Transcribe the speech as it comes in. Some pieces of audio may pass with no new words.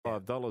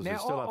$5. Now,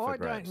 It's still up for I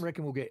grabs. don't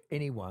reckon we'll get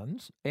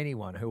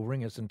anyone who'll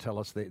ring us and tell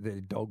us their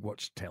dog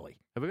watched telly.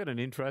 Have we got an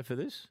intro for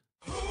this?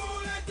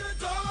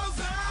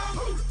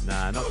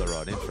 Nah, not the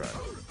right intro.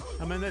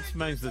 I mean, that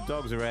means the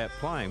dogs are out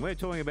playing. We're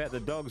talking about the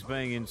dogs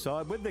being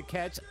inside. With the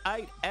cats,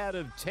 8 out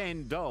of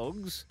 10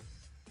 dogs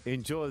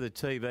enjoy the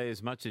TV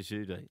as much as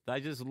you do.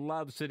 They just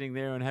love sitting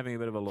there and having a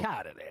bit of a look.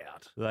 Cut it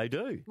out. They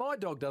do. My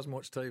dog doesn't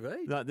watch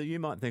TV. No, you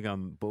might think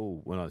I'm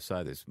bull when I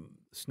say this.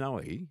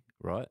 Snowy,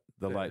 right,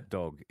 the late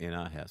dog in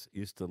our house,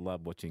 used to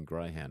love watching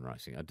greyhound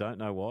racing. I don't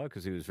know why,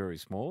 because he was very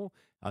small.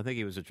 I think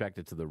he was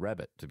attracted to the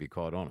rabbit, to be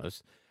quite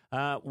honest.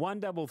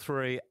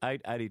 133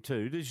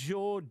 882. Does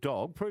your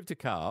dog prove to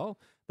Karl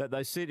that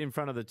they sit in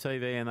front of the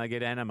TV and they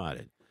get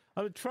animated?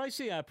 Oh,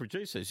 Tracy, our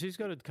producer, she's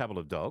got a couple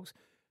of dogs.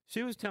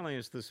 She was telling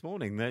us this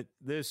morning that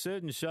there's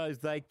certain shows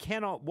they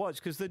cannot watch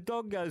because the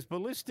dog goes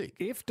ballistic.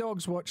 If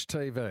dogs watch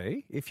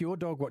TV, if your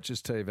dog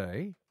watches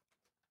TV,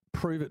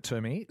 prove it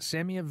to me.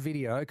 Send me a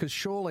video, because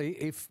surely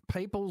if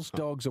people's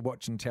dogs are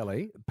watching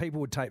telly, people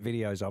would take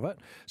videos of it.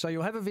 So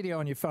you'll have a video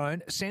on your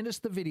phone. Send us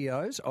the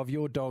videos of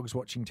your dogs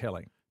watching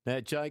telly. Now,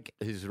 Jake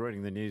is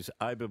reading the news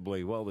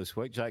ably well this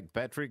week. Jake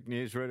Patrick,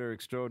 newsreader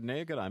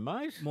extraordinaire. G'day,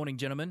 mate. Morning,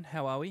 gentlemen.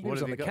 How are we? He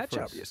was on the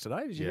catch-up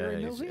yesterday. Did you hear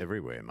him, he's Millsy?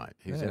 everywhere, mate.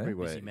 He's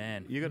everywhere. Busy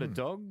man. You got a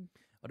dog?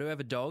 I do have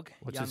a dog.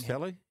 What's young his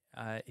telly?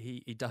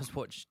 He does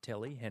watch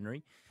telly,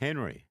 Henry.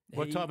 Henry.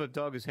 What type of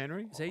dog is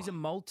Henry? So he's a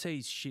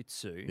Maltese Shih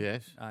Tzu.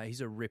 Yes. He's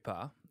a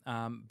ripper.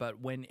 But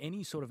when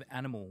any sort of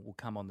animal will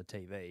come on the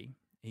TV,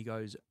 he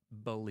goes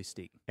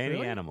ballistic.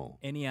 Any animal?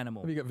 Any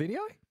animal. Have you got video?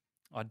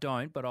 I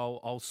don't, but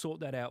I'll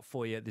sort that out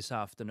for you this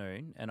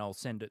afternoon, and I'll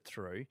send it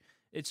through.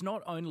 It's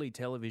not only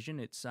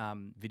television; it's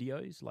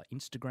videos like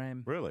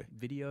Instagram. Really?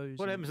 Videos.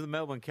 What happens if the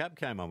Melbourne Cup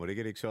came on? Would he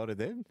get excited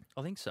then?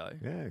 I think so.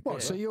 Yeah. What?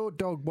 good. So your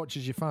dog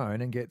watches your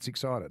phone and gets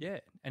excited? Yeah,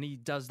 and he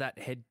does that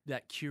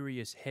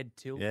curious head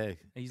tilt. Yeah.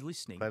 He's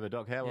listening. Favourite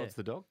dog? How Yeah. old's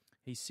the dog?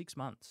 He's 6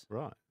 months.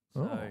 Right.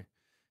 So Right.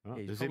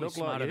 he's Does he probably look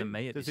smarter like you? than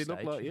me at Does this he look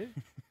stage. like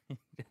you?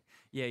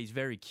 Yeah, he's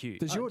very cute.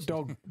 Does your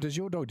dog? Do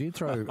you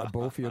throw a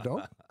ball for your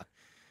dog?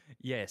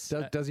 Yes.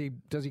 Does he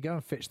go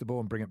and fetch the ball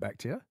and bring it back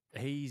to you?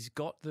 He's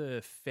got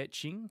the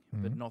fetching,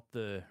 but not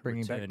the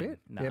Bringing back returning. bit?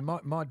 No. Yeah,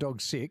 my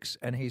dog's 6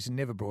 and he's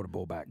never brought a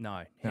ball back.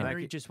 No.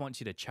 Henry just wants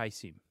you to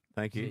chase him.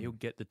 Thank you. He'll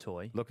get the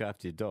toy. Look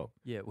after your dog.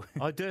 Yeah.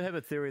 I do have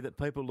a theory that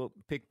people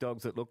pick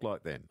dogs that look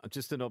like them.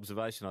 Just an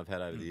observation I've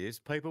had over the years.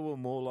 People will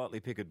more likely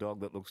pick a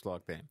dog that looks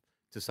like them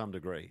to some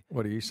degree.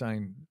 What are you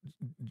saying,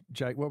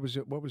 Jake? What was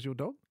your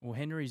dog? Well,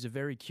 Henry's a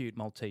very cute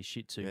Maltese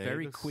Shih Tzu, Yeah,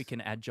 very he looks- quick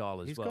and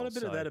agile as He's well. got a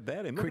bit of that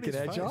about him. Look Quick at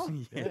and his agile?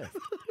 face. Yeah.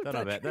 Don't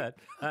know about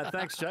that.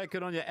 Thanks, Jake.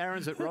 Good on you.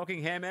 Aaron's at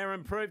Rockingham.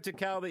 Aaron, prove to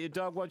Karl that your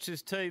dog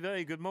watches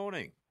TV. Good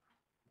morning.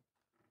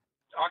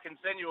 I can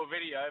send you a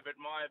video, but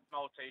my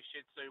Maltese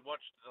Shih Tzu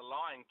watched The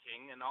Lion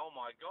King, and oh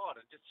my God,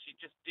 she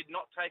just did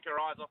not take her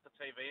eyes off the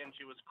TV, and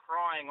she was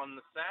crying on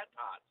the sad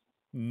parts.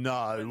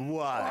 No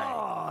way.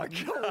 Oh,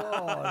 come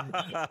on!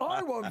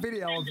 I want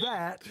video of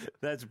that.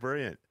 That's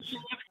brilliant. She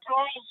was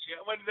crying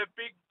when the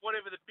big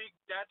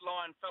dad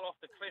lion fell off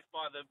the cliff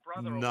by the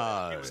brother. No.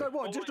 Or whatever. She was So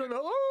what? Just falling- an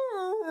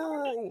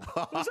oh!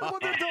 Is that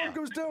what the dog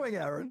was doing,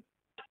 Aaron?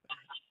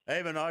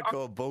 Even I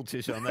call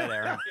bulltish on that,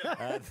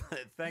 Aaron.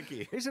 Thank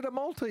you. Is it a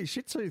Maltese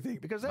Shih Tzu thing?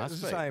 Because that's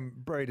Must the be. same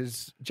breed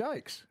as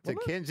Jake's. To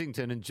wasn't it?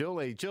 Kensington and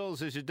Julie. Jules,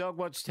 does your dog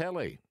watch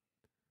telly?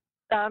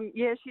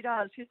 Yeah, she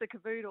does. She's a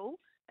cavoodle,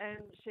 and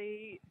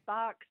she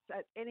barks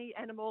at any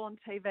animal on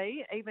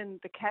TV, even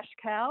the cash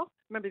cow.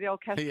 Remember the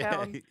old cash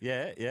cow on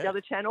yeah. the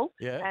other channel?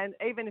 Yeah. And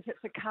even if it's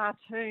a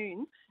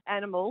cartoon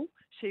animal,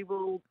 she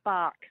will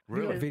bark. You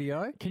got Really?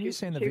 video? Can you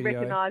send the she video?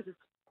 recognises.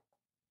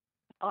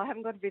 I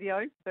haven't got a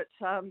video, but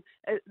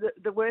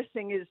the worst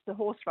thing is the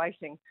horse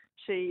racing.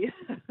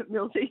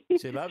 Millsy,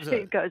 She loves she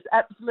it. goes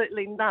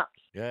absolutely nuts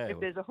Yeah.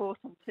 if there's a horse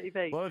on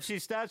TV. Well, if she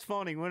starts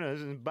finding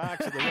winners and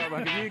barks at the right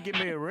one, can you give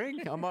me a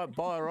ring? I might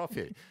buy her off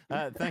you.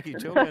 Thank you,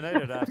 Julie. I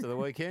need it after the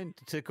weekend.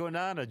 To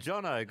Kwinana.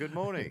 Jono, good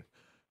morning.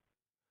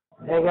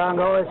 How you going,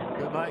 guys?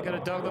 Good, mate.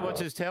 Got a dog that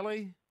watches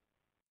telly?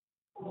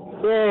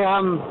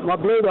 Yeah, my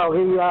blue dog,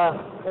 he,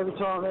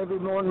 every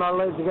morning I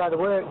leave to go to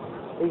work,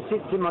 he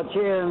sits in my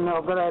chair and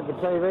I've got to have the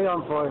TV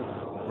on for him.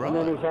 And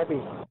then Right. he's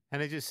happy.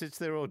 And he just sits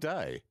there all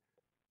day?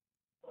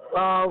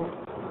 Well,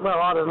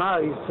 I don't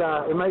know.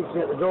 He meets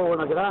me at the door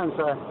when I get home,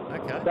 so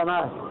Okay. don't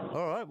know.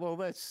 All right. Well,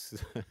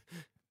 that's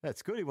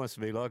that's good. He wants to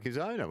be like his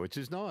owner, which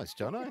is nice,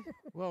 Jono.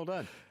 Well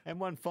done. And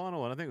one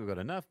final one. I think we've got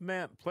enough.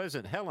 Mount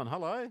Pleasant. Helen,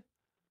 hello.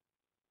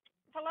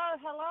 Hello.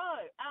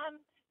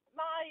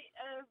 My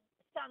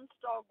son's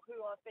dog, which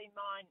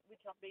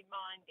I've been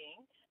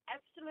minding,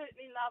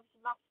 absolutely loves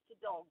muster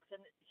dogs,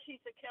 and she's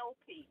a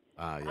Kelpie.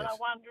 Ah, And I yes.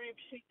 wonder if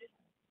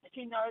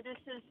she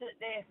notices that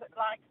they're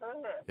like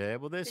her. Yeah,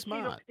 well, they're But She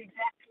smart. looks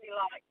exactly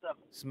like them.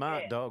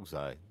 Smart Yeah. dogs,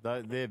 though.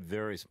 They're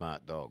very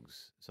smart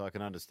dogs. So I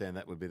can understand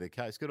that would be the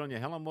case. Good on you,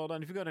 Helen. Well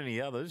done. If you've got any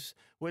others,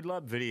 we'd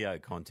love video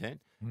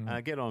content.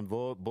 Get on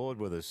board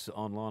with us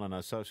online on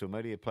our social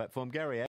media platform. Gary